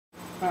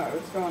Alright,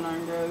 what's going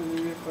on,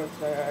 guys? Quick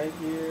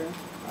here.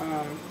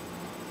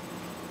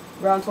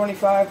 Round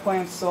 25,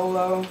 playing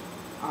solo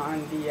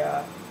on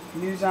the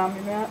new zombie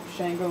map,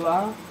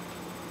 Shangri-La,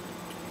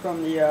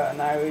 from the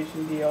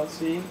Annihilation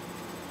DLC.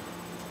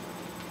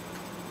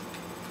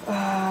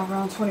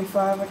 Round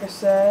 25, like I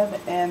said,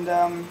 and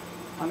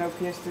I know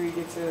PS3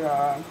 gets it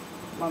a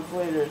month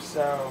later,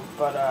 so,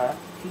 but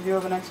if you do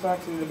have an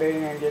Xbox and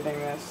debating on getting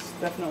this,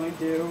 definitely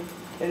do.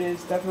 It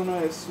is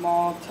definitely a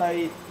small,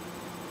 tight,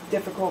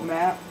 difficult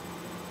map,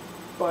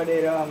 but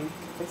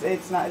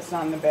it's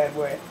not in a bad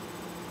way.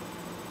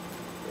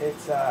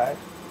 It's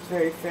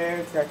very fair.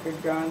 It's got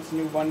good guns,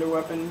 new wonder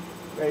weapon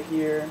right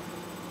here.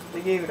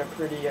 They gave it a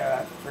pretty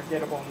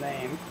forgettable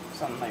name,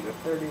 something like the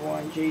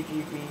 31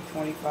 JGB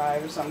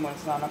 25 or something when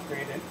it's not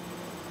upgraded.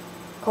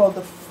 Called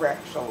the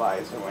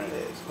Fractalizer when it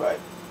is, but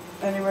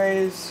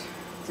anyways,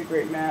 it's a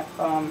great map.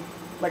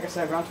 Like I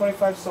said, round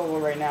 25 solo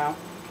right now.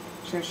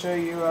 Just gonna show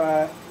you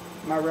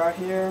my route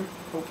here.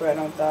 Hopefully I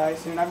don't die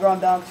soon. I've gone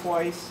down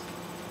twice.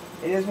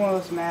 It is one of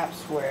those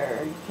maps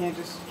where you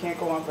can't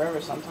go on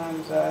forever.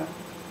 Sometimes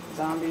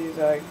zombies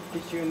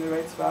get you in the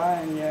right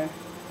spot and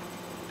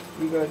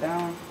you go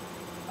down.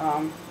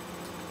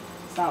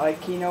 It's not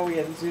like Kino where you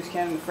have the Zeus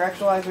cannon. The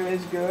Fractalizer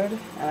is good,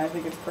 and I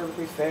think it's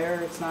perfectly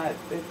fair. It's not.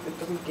 It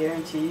doesn't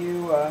guarantee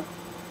you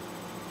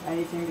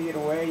anything to get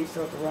away. You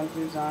still have to run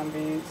through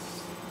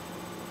zombies.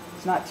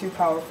 It's not too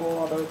powerful,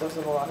 although it does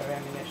have a lot of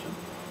ammunition.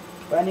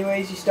 But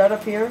anyways, you start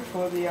up here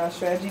for the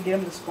strategy. Get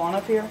them to spawn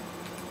up here.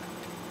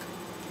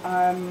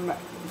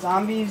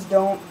 Zombies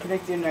don't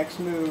predict your next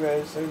move,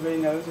 as everybody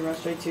knows. They run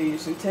straight to you.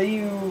 So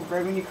until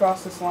right when you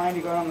cross this line,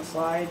 you go down the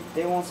slide,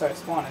 they won't start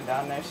spawning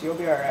down there, so you'll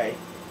be alright.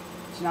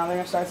 So now they're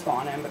going to start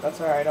spawning, but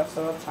that's alright. I'll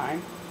still have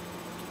time.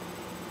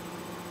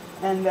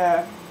 And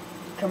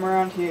come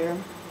around here.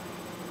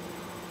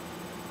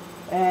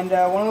 And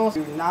one of those,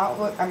 do not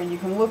look. I mean, you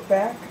can look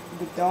back,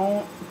 but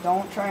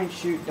don't try and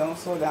shoot. Don't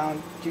slow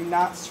down. Do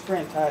not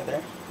sprint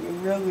either. You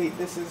really,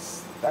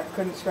 I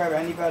couldn't describe it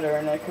any better,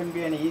 and it couldn't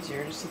be any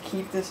easier. Just to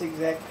keep this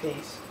exact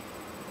pace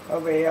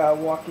of a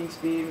walking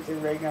speed with a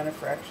ray gun or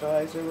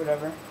fractalizer,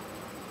 whatever.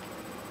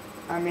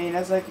 I mean,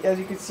 as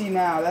you can see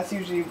now, that's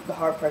usually the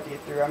hard part to get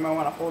through. I might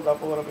want to hold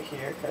up a little bit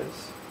here,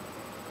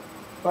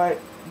 but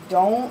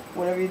don't,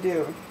 whatever you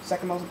do,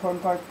 second most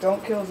important part,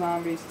 don't kill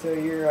zombies till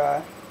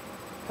you're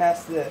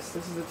past this.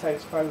 This is the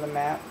tightest part of the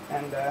map,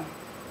 and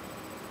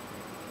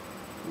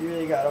you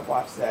really gotta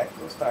watch that,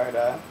 because they'll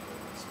start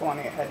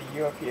spawning ahead of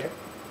you up here.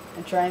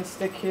 And try and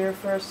stick here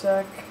for a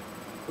sec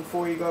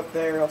before you go up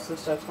there, or else they'll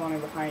start spawning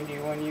behind you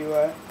when you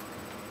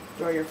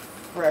throw your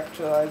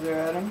fractalizer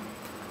at them.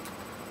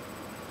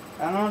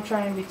 I don't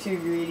try and be too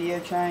greedy. I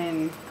try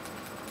and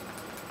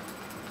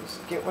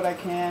just get what I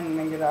can and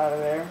then get out of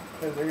there,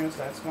 because they're going to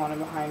start spawning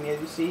behind me,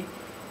 as you see.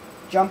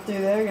 Jump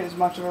through there, get as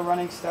much of a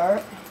running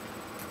start.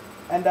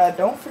 And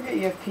don't forget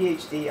you have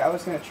PhD. I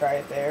was going to try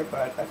it there,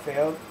 but I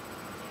failed.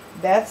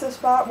 That's a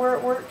spot where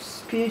it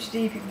works.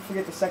 PhD, people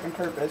forget the second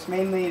purpose,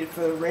 mainly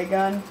for the ray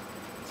gun,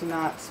 to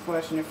not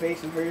splash in your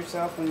face and hurt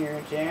yourself when you're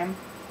in a jam.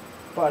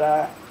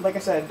 But like I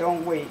said,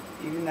 don't wait.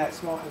 Even that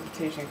small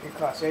hesitation could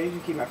cost you. I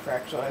usually keep my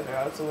fractalizer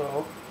out. It's a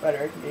little better.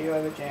 It can get you out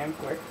of the jam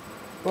quick.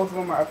 Both of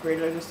them are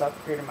upgraded. I just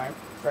upgraded my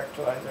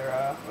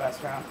fractalizer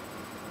last round.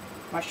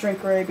 My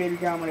shrink ray, baby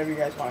gun, whatever you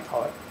guys want to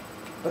call it.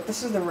 But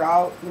this is the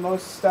route. The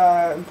most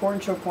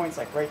important choke point's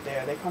like right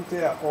there. They come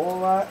through that hole a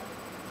lot,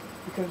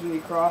 because when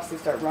you cross, they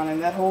start running.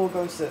 That hole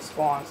goes to the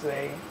spawn,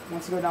 so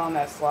once you go down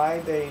that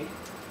slide, they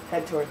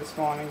head toward the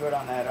spawn and go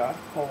down that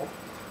hole.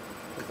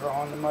 They're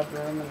all in the mud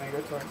room, and they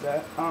go towards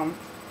that.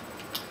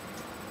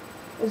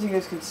 As you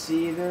guys can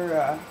see,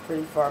 they're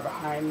pretty far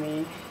behind me.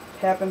 It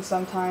happens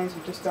sometimes,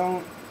 but just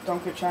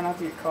try not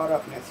to get caught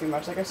up in it too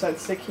much. Like I said,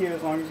 stick here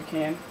as long as you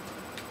can.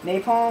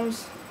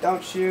 Napalms,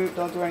 don't shoot,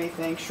 don't do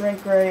anything.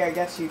 Shrink ray, I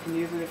guess you can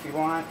use it if you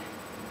want.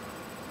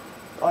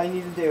 All you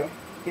need to do,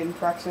 get in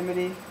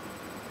proximity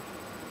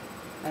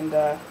and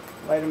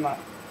light them up.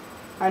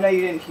 I know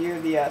you didn't hear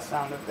the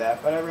sound of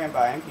that, but I ran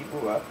by and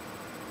people up.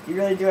 You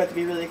really do have to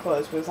be really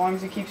close, but as long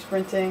as you keep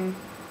sprinting,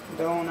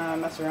 don't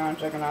mess around,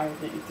 checking out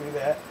and get you through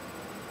that.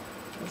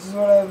 This is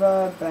what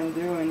I've been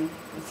doing.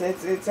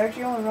 It's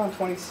actually only around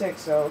 26,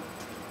 so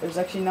there's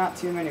actually not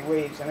too many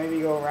waves. I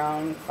maybe go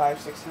around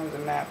 5-6 times a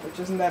map, which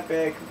isn't that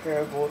bad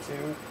comparable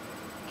to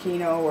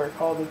Kino or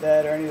Call of the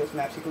Dead or any of those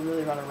maps you can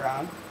really run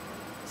around.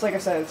 It's like I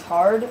said, it's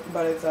hard,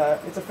 but it's a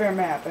fair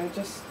map, and it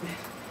just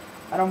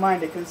I don't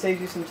mind it because it saves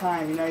you some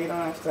time. You know, you don't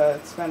have to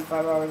spend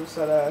 5 hours to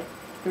set a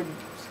good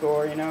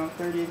score. You know,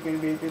 30 is going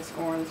to be a good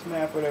score on this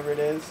map, whatever it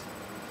is.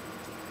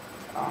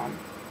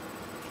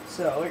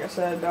 So, like I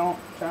said, try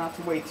not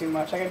to wait too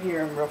much. I can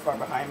hear him real far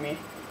behind me.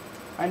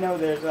 I know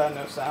there's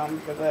no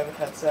sound because I have a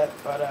headset,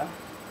 but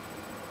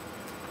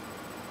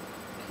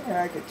here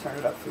I could turn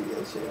it up for you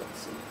guys here.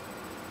 Let's see.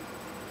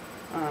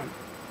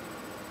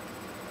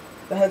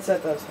 The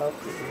headset does help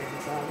to hear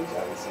the zombies,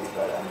 obviously,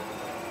 but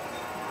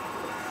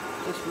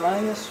just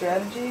running this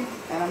strategy,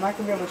 and I'm not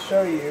going to be able to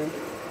show you.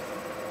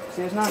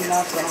 See, there's not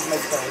enough, so I don't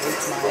make that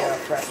reach my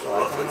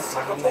fractalizer. This is a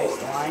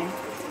nice line.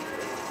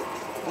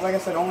 like I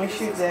said, only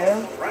shoot there.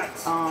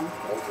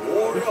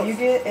 If you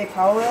get a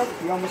power up,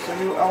 you almost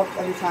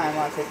every time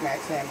want to take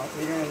max ammo, so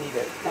you're gonna need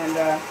it. And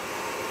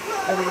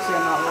as you can see,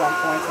 I'm not low on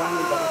points. I don't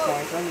need double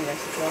points. I don't need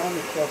extra kill. I don't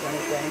need kills or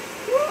anything.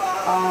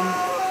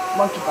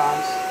 Monkey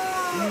bombs.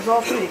 Use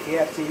all three if you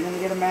have to. You're gonna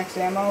get a max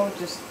ammo.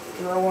 Just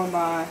throw them.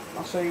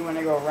 I'll show you when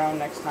I go around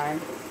next time.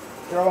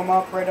 Throw them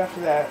up right after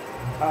that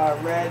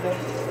red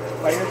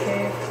fire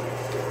cave.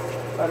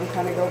 Let them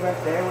kind of go back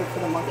there. Wait for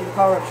the monkey. The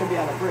power up should be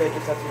on the bridge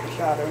just after you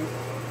shot him.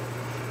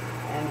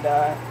 And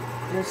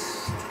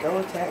just go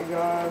attack.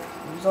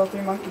 Use all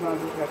three monkey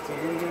bombs if you have to.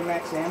 You're gonna get a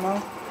max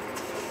ammo.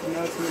 You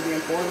know it's gonna be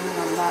important.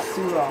 I'm not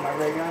too low on my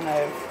ray gun.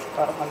 I have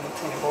about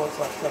 120 bullets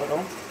left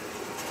total.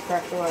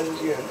 Practical is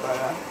good, but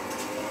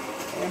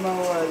ammo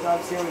is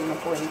obviously always an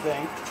important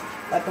thing.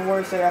 At the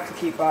worst, I have to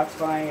keep box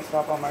buying and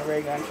swap out my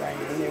ray gun, try and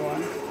get a new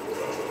one.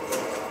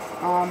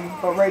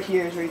 But right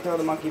here is where you throw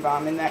the monkey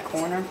bomb in that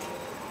corner.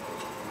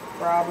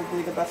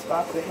 Probably the best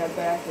spot to head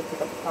back to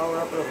pick up the power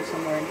up, or it'll be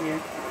somewhere in here.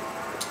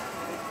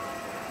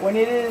 When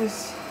it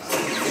is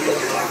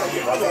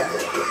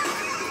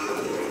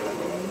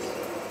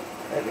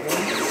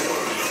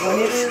when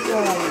it is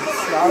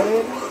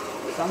shrouded,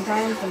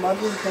 sometimes the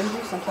mud will pin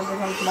you, sometimes it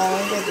comes small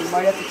angles. You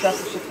might have to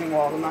trust the shifting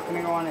wall. I'm not going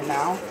to go on it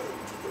now.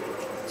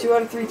 2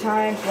 out of 3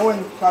 times, more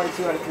than probably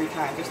 2 out of 3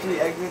 times, just 3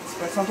 exits,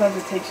 but sometimes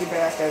it takes you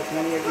back, as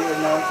many of you would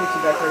know, it takes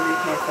you back where you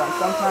came from.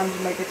 Sometimes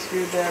you might get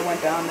screwed there,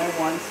 went down there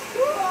once,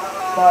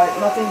 but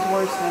nothing's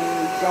worse than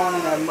going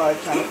in that mud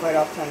trying to fight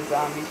off 10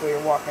 zombies while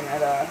you're walking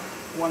at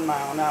 1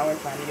 mile an hour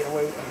trying to get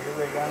away with them, your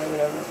ray gun or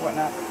whatever,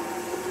 whatnot.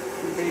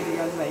 Your baby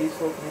gun's not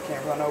useful because you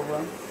can't run over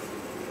them.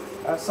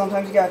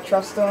 Sometimes you gotta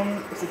trust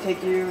them. If they take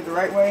you the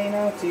right way, you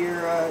know, to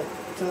your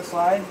to the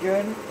slide,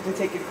 good. If they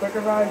take you to quicker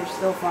route, you're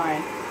still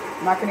fine.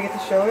 I'm not going to get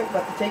to show it,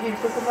 but to take you to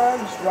quick revive,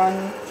 just run,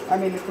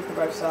 the quick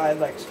revive side,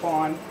 like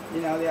spawn,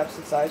 you know, the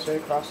opposite side,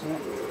 straight across from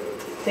it.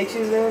 Takes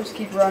you there, just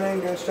keep running,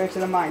 go straight to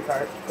the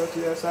minecart. Go to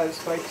the other side of the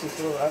spikes and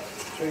to the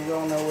left, so you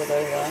all know where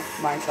the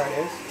minecart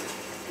is.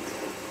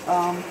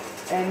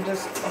 And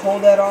just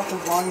hold that off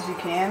as long as you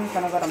can,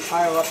 kind of let them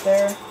pile up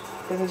there,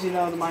 because as you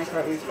know, the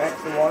minecart leads back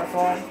to the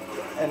waterfall,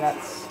 and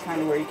that's kind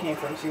of where you came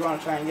from, so you want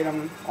to try and get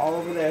them all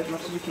over there as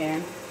much as you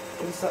can.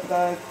 The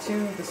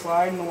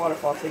slide and the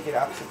waterfall take you to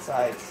opposite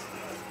sides.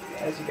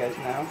 As you guys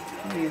know,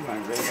 I'm gonna use my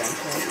ray gun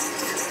too.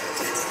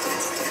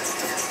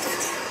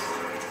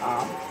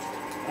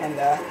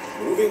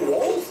 Moving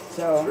walls?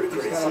 So, just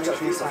gotta make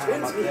sure you sign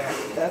them up there.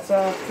 That's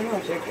pretty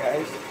much it,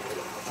 guys.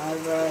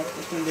 I've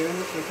just been doing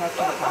this for the past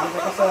couple times.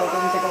 Like I said, it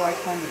doesn't take a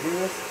lifetime to do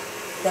this.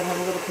 Gotta have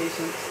a little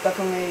patience.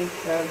 Definitely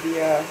have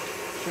the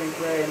shrink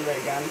ray and ray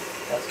gun.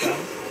 That's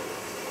done.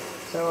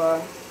 So,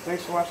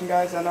 thanks for watching,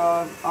 guys, and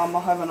I'll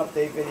have an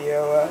update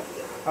video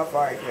how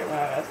far I get when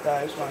I last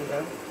die. I just wanted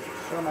to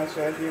show my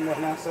strategy and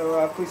whatnot.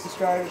 So please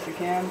subscribe if you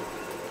can,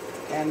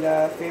 and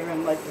favorite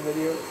and like the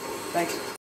video. Thanks.